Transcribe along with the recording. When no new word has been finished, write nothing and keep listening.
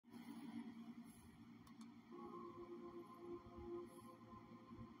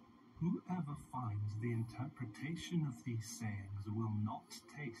Whoever finds the interpretation of these sayings will not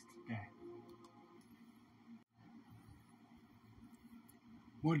taste death.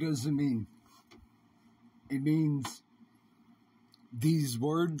 What does it mean? It means these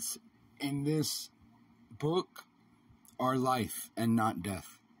words in this book are life and not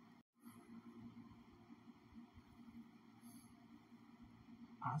death.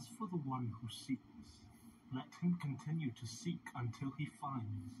 As for the one who seeks, let him continue to seek until he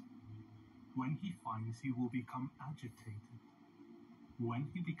finds. When he finds, he will become agitated. When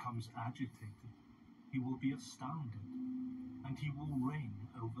he becomes agitated, he will be astounded, and he will reign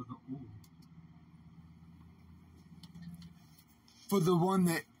over the all. For the one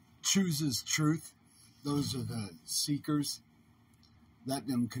that chooses truth, those are the seekers. Let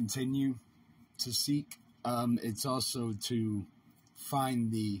them continue to seek. It's also to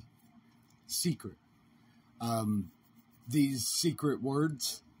find the secret. These secret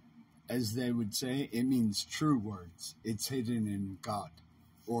words, as they would say, it means true words. It's hidden in God,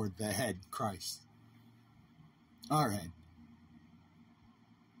 or the head, Christ. All right.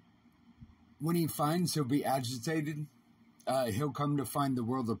 When he finds, he'll be agitated. He'll come to find the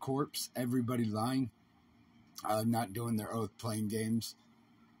world a corpse, everybody lying, not doing their oath, playing games.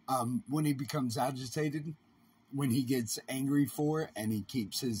 When he becomes agitated, when he gets angry for it and he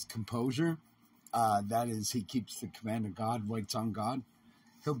keeps his composure, that is, he keeps the command of God, waits on God,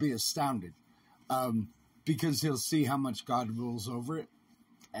 he'll be astounded because he'll see how much God rules over it,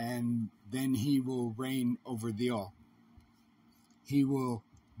 and then he will reign over the all. He will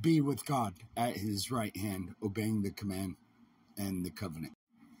be with God at his right hand, obeying the command and the covenant.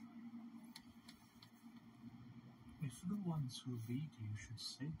 If the ones who lead you should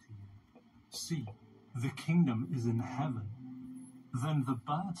say to you, "See, the kingdom is in heaven," then the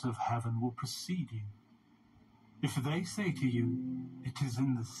birds of heaven will precede you. If they say to you, "It is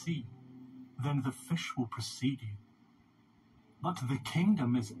in the sea," then the fish will precede you. But the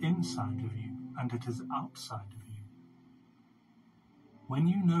kingdom is inside of you, and it is outside of you. When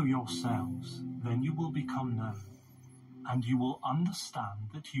you know yourselves, then you will become known, and you will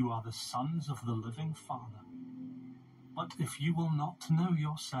understand that you are the sons of the living Father. But if you will not know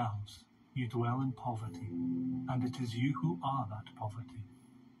yourselves, you dwell in poverty, and it is you who are that poverty.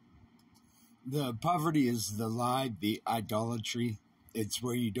 The poverty is the lie, the idolatry. It's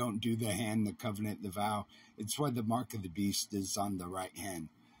where you don't do the hand, the covenant, the vow. It's why the mark of the beast is on the right hand.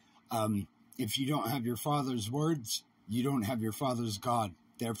 If you don't have your father's words, you don't have your father's God.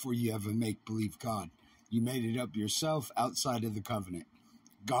 Therefore, you have a make-believe God. You made it up yourself outside of the covenant.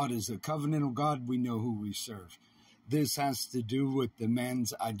 God is a covenantal God. We know who we serve. This has to do with the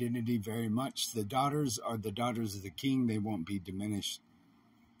man's identity very much. The daughters are the daughters of the king. They won't be diminished.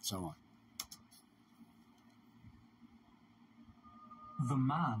 So on. The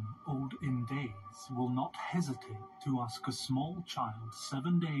man old in days will not hesitate to ask a small child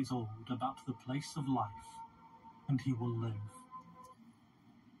 7 days old about the place of life, and he will live.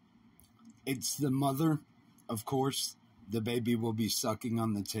 It's the mother, of course. The baby will be sucking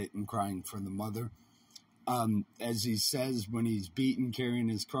on the tit and crying for the mother. As he says when he's beaten, carrying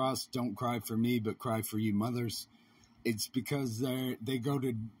his cross, "Don't cry for me, but cry for you mothers." It's because they go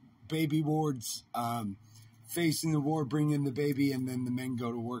to baby wards, facing the war, bring in the baby, and then the men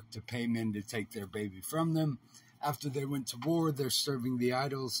go to work to pay men to take their baby from them. After they went to war, they're serving the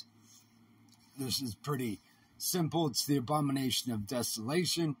idols. This is pretty simple. It's the abomination of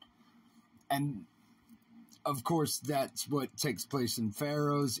desolation. And, of course, that's what takes place in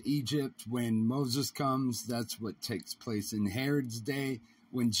Pharaoh's Egypt when Moses comes. That's what takes place in Herod's day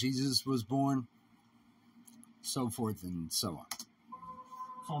when Jesus was born. So forth and so on.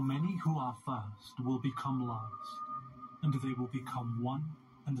 For many who are first will become last, and they will become one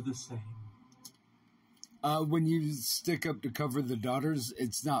and the same. When you stick up to cover the daughters,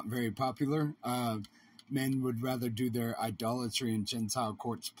 it's not very popular. Men would rather do their idolatry in Gentile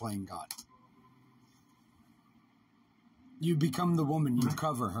courts playing God. You become the woman, you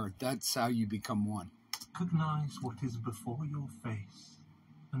cover her. That's how you become one. Recognize what is before your face,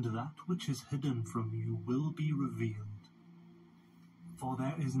 and that which is hidden from you will be revealed. For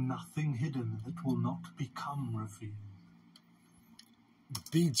there is nothing hidden that will not become revealed.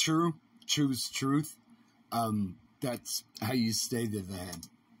 Be true, choose truth. That's how you stay to the head.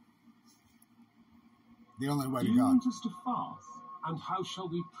 The only way to God. Do just a fast, and how shall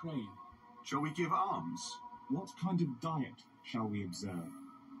we pray? Shall we give alms? What kind of diet shall we observe?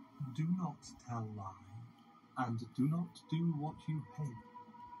 Do not tell lie, and do not do what you hate.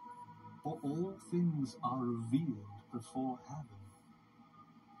 For all things are revealed before heaven.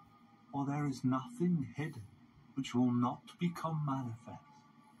 For there is nothing hidden which will not become manifest,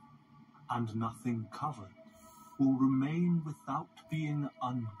 and nothing covered will remain without being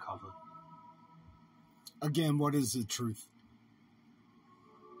uncovered. Again, what is the truth?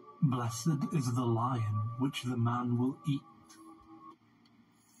 Blessed is the lion which the man will eat.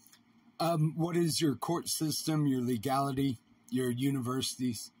 What is your court system, your legality, your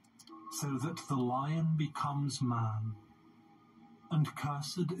universities? So that the lion becomes man, and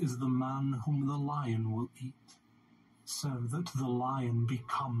cursed is the man whom the lion will eat, so that the lion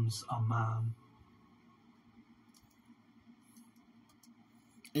becomes a man.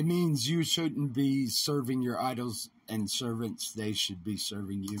 It means you shouldn't be serving your idols and servants, they should be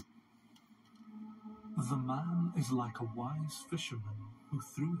serving you. The man is like a wise fisherman who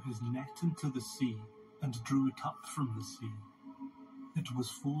threw his net into the sea and drew it up from the sea. It was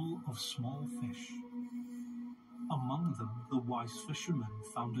full of small fish. Among them the wise fisherman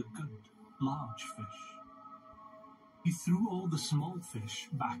found a good, large fish. He threw all the small fish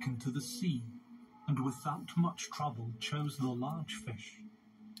back into the sea, and without much trouble chose the large fish.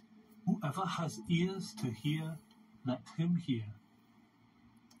 Whoever has ears to hear, let him hear.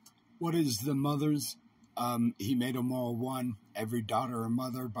 What is the mothers? He made them all one, every daughter a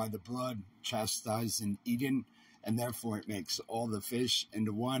mother by the blood, chastised in Eden, and therefore it makes all the fish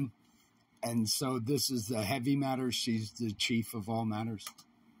into one. And so this is the heavy matter. She's the chief of all matters.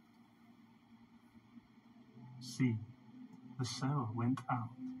 See, the sower went out,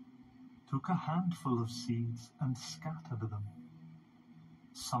 took a handful of seeds and scattered them.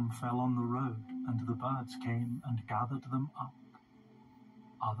 Some fell on the road, and the birds came and gathered them up.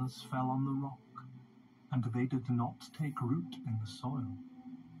 Others fell on the rock, and they did not take root in the soil,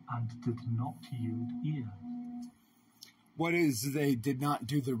 and did not yield ears. What is they did not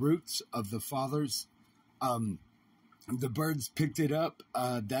do the roots of the fathers? The birds picked it up.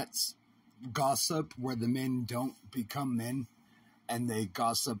 That's gossip, where the men don't become men, and they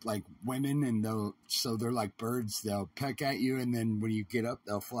gossip like women, and so they're like birds. They'll peck at you, and then when you get up,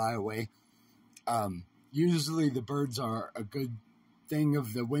 they'll fly away. Usually the birds are a good thing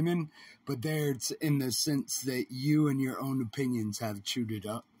of the women, but there it's in the sense that you and your own opinions have chewed it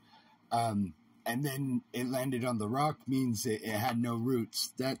up. And then it landed on the rock means it had no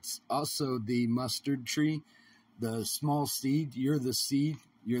roots. That's also the mustard tree, the small seed. You're the seed.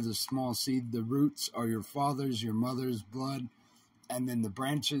 You're the small seed. The roots are your father's, your mother's blood. And then the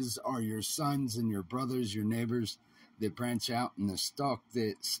branches are your sons and your brothers, your neighbors that branch out. And the stalk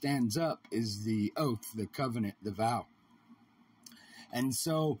that stands up is the oath, the covenant, the vow. And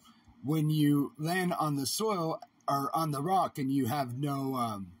so when you land on the soil or on the rock and you have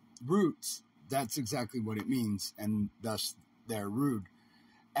no roots, that's exactly what it means. And thus they're rude.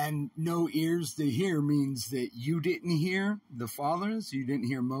 And no ears to hear means that you didn't hear the fathers, you didn't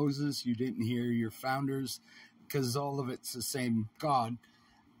hear Moses, you didn't hear your founders, because all of it's the same God,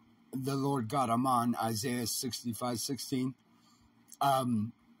 the Lord God Aman, Isaiah 65:16.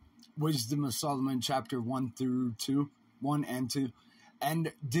 Wisdom of Solomon, chapter 1 and 2.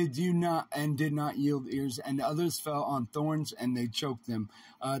 And did not yield ears, and others fell on thorns, and they choked them.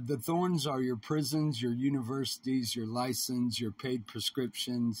 The thorns are your prisons, your universities, your license, your paid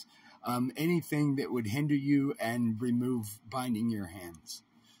prescriptions, anything that would hinder you and remove binding your hands.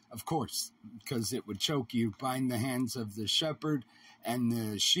 Of course, because it would choke you. Bind the hands of the shepherd, and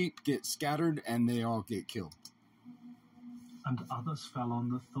the sheep get scattered, and they all get killed. And others fell on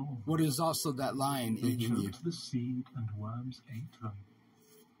the thorn. What is also that lion They eating you? choked the seed, and worms ate them.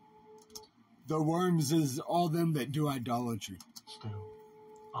 The worms is all them that do idolatry. Still,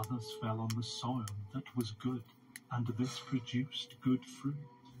 others fell on the soil that was good, and this produced good fruit.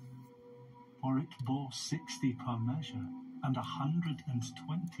 For it bore 60 per measure, and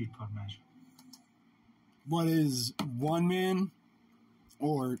 120 per measure. What is one man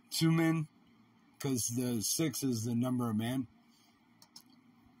or two men? Because the 6 is the number of man.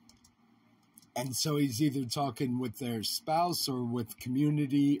 And so he's either talking with their spouse or with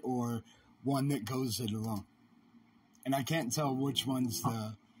community or one that goes it alone. And I can't tell which one's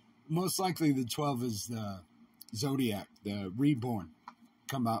the... Most likely the 12 is the Zodiac, the reborn.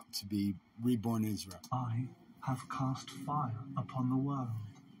 Come out to be reborn Israel. I have cast fire upon the world.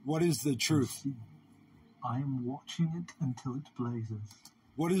 What is the truth? See, I am watching it until it blazes.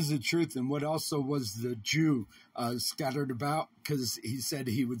 What is the truth? And what also was the Jew scattered about? Because he said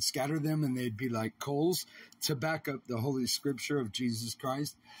he would scatter them and they'd be like coals to back up the Holy Scripture of Jesus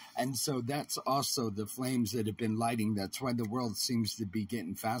Christ. And so that's also the flames that have been lighting. That's why the world seems to be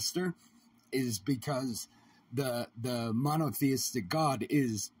getting faster, is because the monotheistic God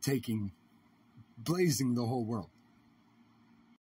is blazing the whole world.